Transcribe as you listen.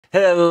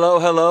Hello,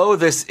 hello.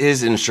 This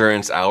is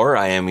Insurance Hour.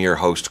 I am your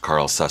host,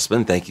 Karl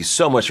Susman. Thank you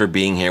so much for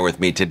being here with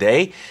me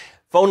today.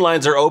 Phone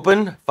lines are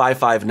open,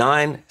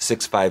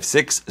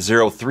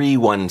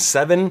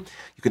 559-656-0317.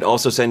 You can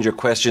also send your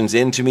questions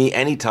in to me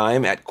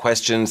anytime at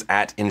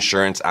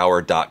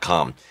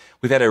questions@insurancehour.com.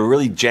 We've had a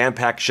really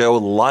jam-packed show,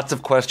 lots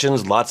of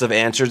questions, lots of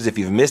answers. If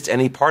you've missed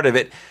any part of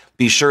it,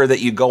 be sure that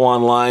you go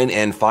online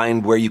and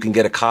find where you can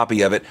get a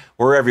copy of it.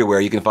 We're everywhere.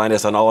 You can find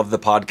us on all of the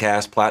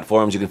podcast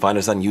platforms. You can find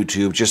us on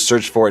YouTube. Just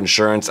search for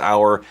Insurance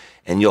Hour,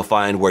 and you'll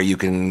find where you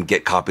can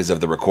get copies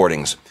of the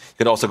recordings. You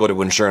can also go to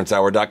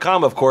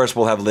insurancehour.com. Of course,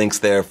 we'll have links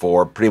there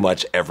for pretty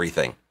much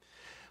everything.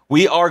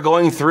 We are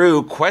going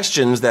through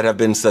questions that have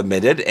been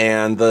submitted,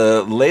 and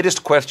the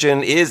latest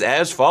question is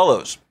as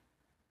follows.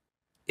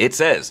 It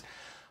says,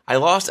 I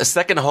lost a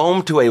second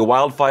home to a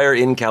wildfire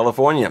in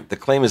California. The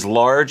claim is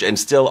large and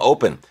still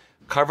open.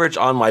 Coverage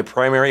on my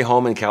primary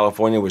home in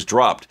California was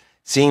dropped.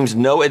 Seems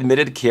no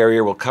admitted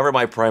carrier will cover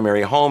my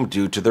primary home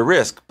due to the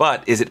risk.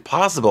 But is it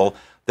possible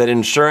that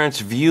insurance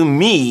view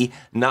me,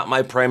 not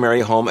my primary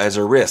home, as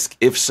a risk?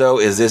 If so,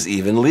 is this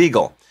even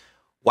legal?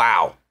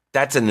 Wow,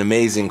 that's an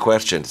amazing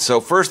question.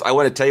 So first, I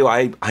want to tell you,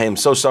 I am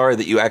so sorry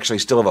that you actually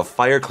still have a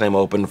fire claim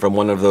open from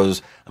one of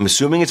those. I'm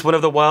assuming it's one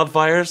of the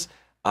wildfires.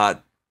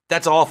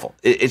 That's awful.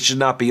 It should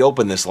not be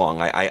open this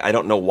long. I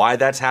don't know why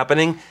that's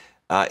happening.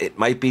 It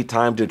might be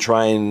time to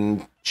try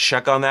and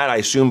check on that. I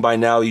assume by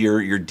now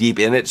you're deep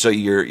in it, so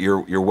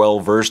you're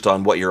well versed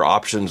on what your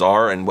options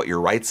are and what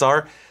your rights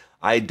are.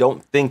 I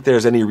don't think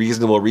there's any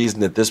reasonable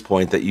reason at this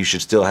point that you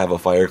should still have a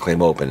fire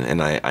claim open,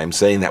 and I'm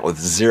saying that with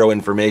zero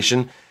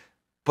information,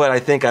 but I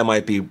think I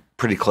might be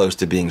pretty close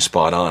to being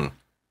spot on.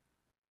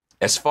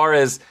 As far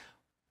as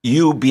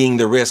you being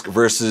the risk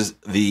versus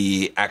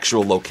the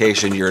actual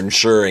location you're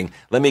insuring,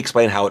 let me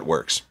explain how it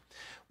works.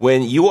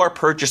 When you are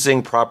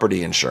purchasing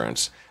property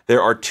insurance,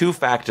 there are two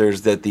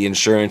factors that the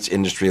insurance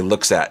industry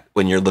looks at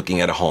when you're looking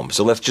at a home.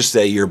 So let's just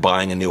say you're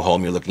buying a new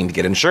home, you're looking to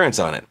get insurance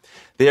on it.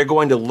 They are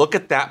going to look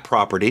at that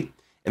property,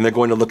 and they're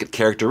going to look at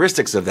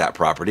characteristics of that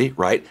property,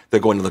 right? They're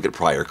going to look at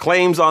prior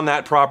claims on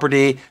that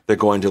property. They're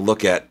going to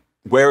look at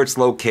where it's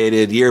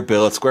located, year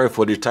built, square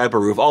footage, type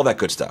of roof, all that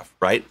good stuff,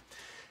 right?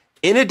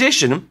 In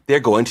addition, they're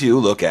going to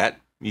look at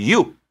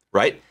you,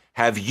 right?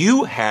 Have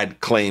you had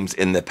claims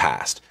in the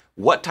past?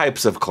 What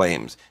types of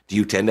claims? Do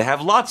you tend to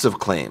have lots of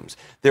claims?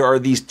 There are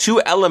these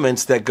two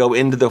elements that go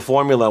into the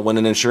formula when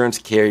an insurance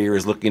carrier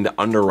is looking to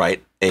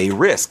underwrite a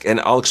risk. And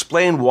I'll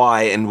explain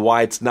why and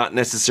why it's not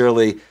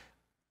necessarily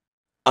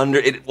under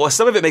it. Well,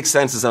 some of it makes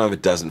sense and some of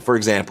it doesn't. For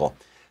example,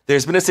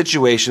 there's been a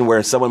situation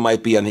where someone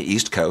might be on the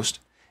East Coast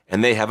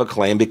and they have a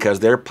claim because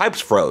their pipes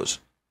froze.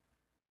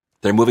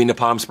 They're moving to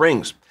Palm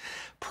Springs.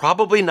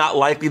 Probably not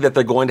likely that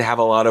they're going to have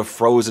a lot of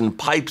frozen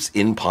pipes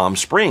in Palm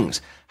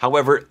Springs.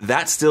 However,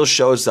 that still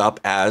shows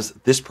up as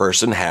this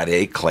person had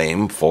a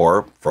claim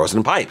for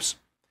frozen pipes.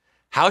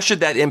 How should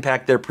that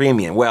impact their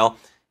premium? Well,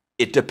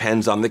 it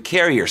depends on the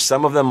carrier.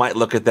 Some of them might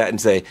look at that and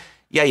say,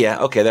 yeah,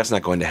 okay, that's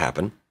not going to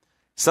happen.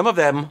 Some of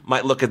them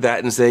might look at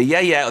that and say,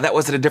 yeah, that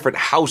was at a different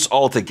house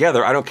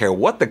altogether. I don't care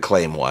what the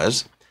claim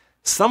was.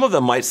 Some of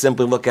them might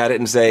simply look at it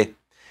and say,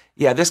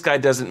 yeah, this guy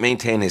doesn't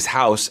maintain his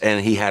house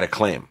and he had a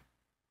claim.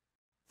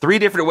 Three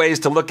different ways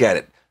to look at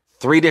it.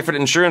 Three different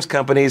insurance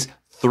companies,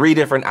 three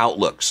different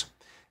outlooks.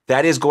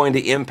 That is going to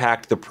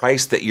impact the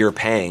price that you're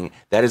paying.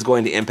 That is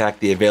going to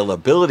impact the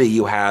availability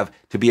you have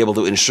to be able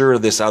to insure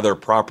this other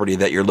property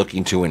that you're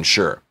looking to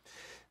insure.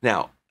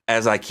 Now,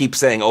 as I keep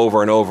saying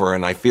over and over,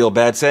 and I feel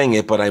bad saying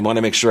it, but I want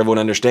to make sure everyone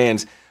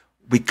understands,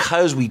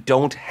 because we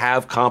don't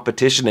have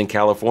competition in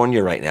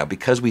California right now,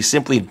 because we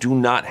simply do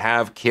not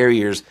have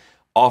carriers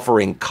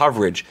offering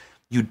coverage,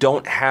 you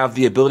don't have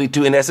the ability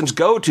to, in essence,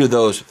 go to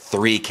those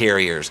three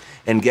carriers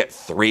and get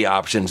three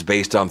options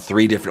based on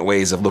three different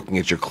ways of looking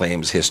at your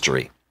claims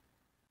history.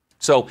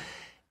 So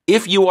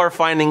if you are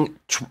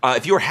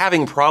if you're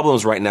having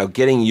problems right now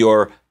getting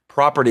your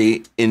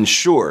property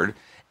insured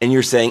and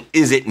you're saying,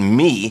 is it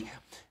me?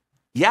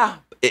 Yeah,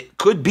 it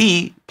could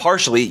be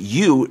partially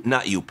you,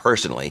 not you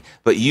personally,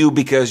 but you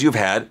because you've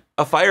had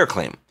a fire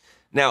claim.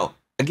 Now,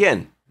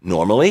 again,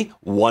 normally,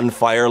 one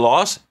fire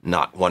loss,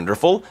 not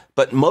wonderful,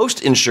 but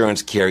most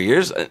insurance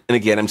carriers, and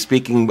again, I'm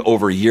speaking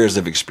over years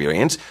of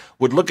experience,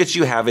 would look at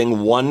you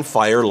having one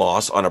fire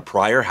loss on a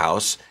prior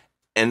house,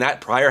 and that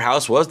prior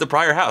house was the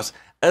prior house,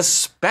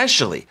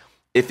 especially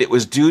if it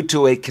was due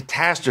to a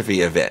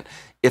catastrophe event.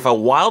 If a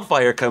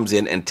wildfire comes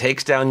in and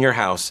takes down your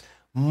house,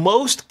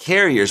 most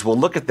carriers will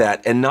look at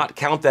that and not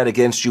count that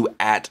against you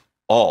at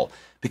all.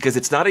 Because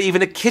it's not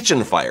even a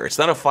kitchen fire. It's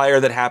not a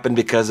fire that happened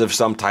because of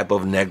some type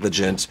of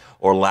negligence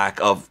or lack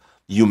of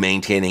you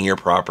maintaining your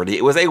property.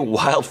 It was a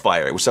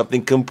wildfire. It was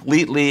something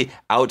completely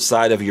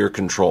outside of your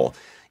control.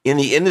 In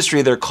the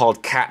industry, they're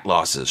called CAT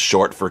losses,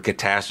 short for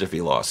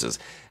catastrophe losses.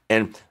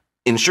 And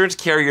insurance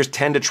carriers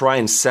tend to try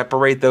and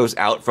separate those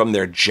out from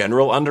their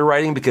general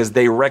underwriting because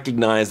they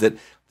recognize that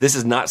this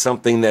is not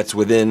something that's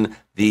within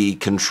the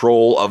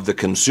control of the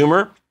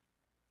consumer.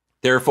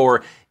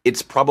 Therefore,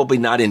 it's probably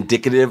not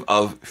indicative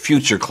of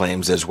future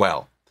claims as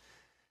well.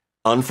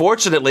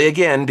 Unfortunately,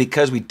 again,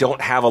 because we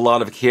don't have a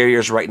lot of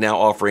carriers right now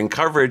offering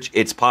coverage,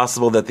 it's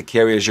possible that the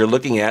carriers you're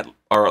looking at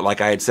are,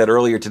 like I had said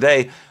earlier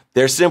today,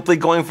 they're simply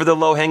going for the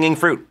low-hanging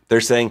fruit. They're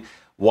saying,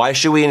 why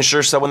should we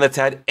insure someone that's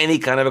had any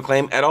kind of a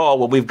claim at all?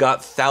 Well, we've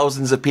got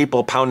thousands of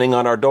people pounding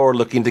on our door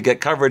looking to get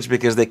coverage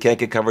because they can't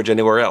get coverage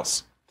anywhere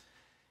else.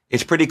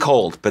 It's pretty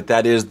cold, but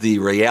that is the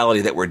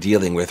reality that we're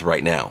dealing with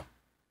right now.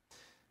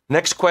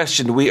 Next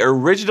question. We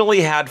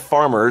originally had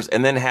farmers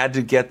and then had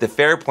to get the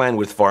fair plan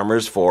with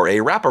farmers for a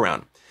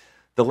wraparound.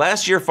 The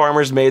last year,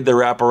 farmers made the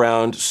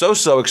wraparound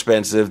so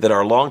expensive that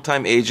our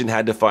longtime agent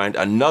had to find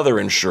another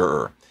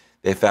insurer.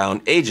 They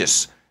found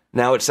Aegis.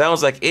 Now, it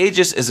sounds like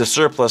Aegis is a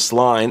surplus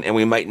line and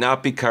we might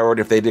not be covered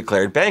if they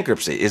declared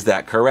bankruptcy. Is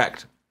that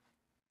correct?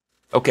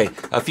 Okay,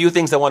 a few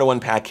things I want to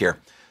unpack here.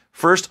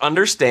 First,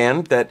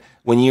 understand that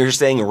when you're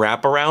saying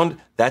wraparound,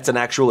 that's an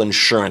actual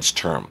insurance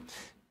term.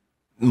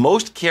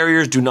 Most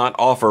carriers do not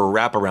offer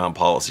wraparound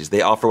policies.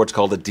 They offer what's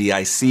called a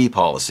DIC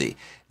policy.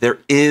 There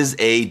is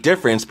a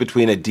difference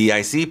between a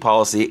DIC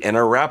policy and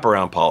a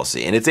wraparound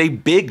policy, and it's a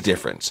big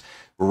difference.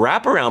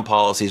 Wraparound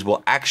policies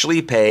will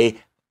actually pay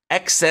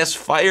excess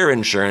fire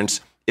insurance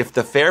if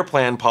the fair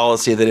plan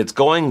policy that it's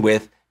going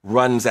with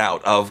runs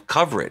out of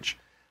coverage.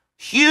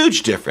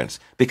 Huge difference,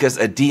 because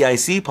a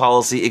DIC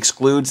policy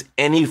excludes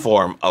any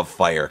form of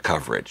fire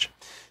coverage.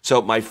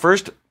 So my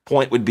first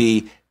point would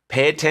be,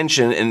 pay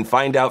attention and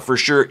find out for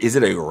sure, is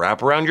it a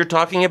wraparound you're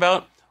talking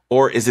about,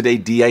 or is it a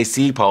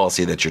DIC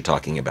policy that you're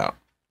talking about?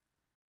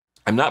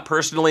 I'm not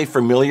personally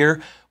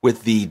familiar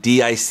with the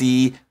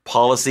DIC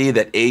policy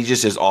that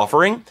Aegis is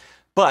offering,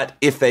 but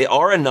if they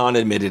are a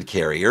non-admitted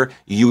carrier,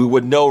 you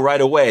would know right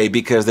away,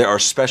 because there are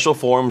special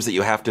forms that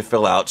you have to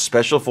fill out,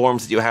 special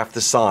forms that you have to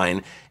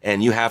sign,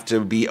 and you have to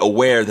be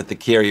aware that the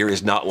carrier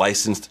is not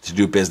licensed to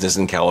do business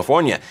in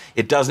California.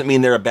 It doesn't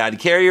mean they're a bad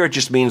carrier, it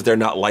just means they're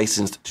not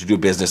licensed to do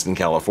business in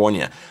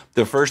California.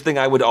 The first thing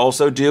I would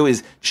also do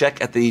is check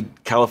at the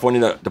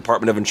California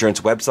Department of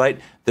Insurance website.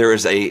 There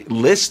is a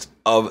list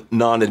of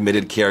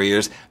non-admitted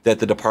carriers that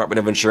the Department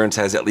of Insurance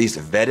has at least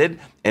vetted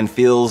and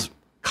feels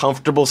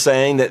comfortable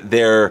saying that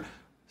they're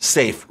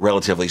safe,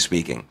 relatively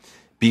speaking.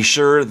 Be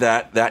sure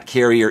that that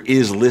carrier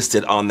is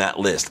listed on that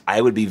list. I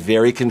would be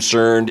very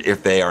concerned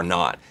if they are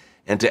not.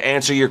 And to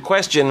answer your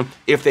question,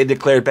 if they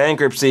declared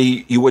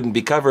bankruptcy, you wouldn't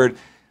be covered.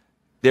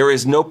 There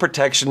is no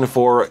protection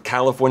for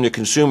California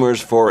consumers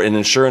for an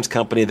insurance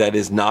company that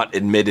is not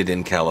admitted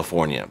in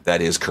California.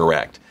 That is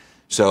correct.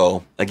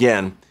 So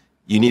again,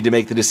 you need to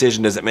make the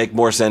decision. Does it make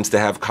more sense to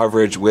have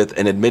coverage with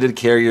an admitted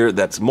carrier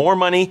that's more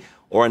money,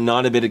 or a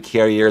non-admitted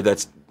carrier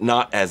that's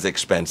not as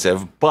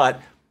expensive, but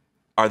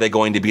are they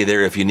going to be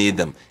there if you need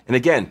them? And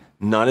again,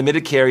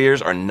 non-admitted carriers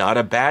are not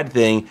a bad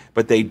thing,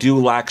 but they do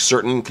lack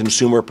certain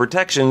consumer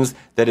protections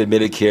that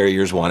admitted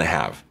carriers want to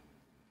have.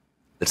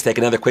 Let's take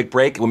another quick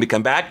break. When we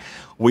come back,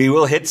 we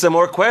will hit some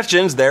more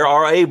questions. There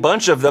are a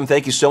bunch of them.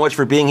 Thank you so much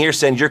for being here.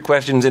 Send your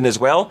questions in as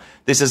well.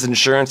 This is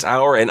Insurance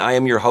Hour, and I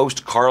am your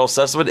host, Karl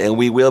Susman, and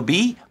we will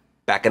be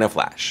back in a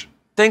flash.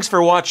 Thanks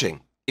for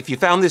watching. If you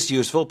found this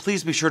useful,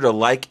 please be sure to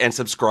like and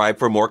subscribe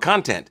for more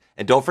content.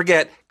 And don't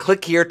forget,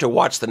 click here to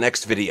watch the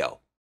next video.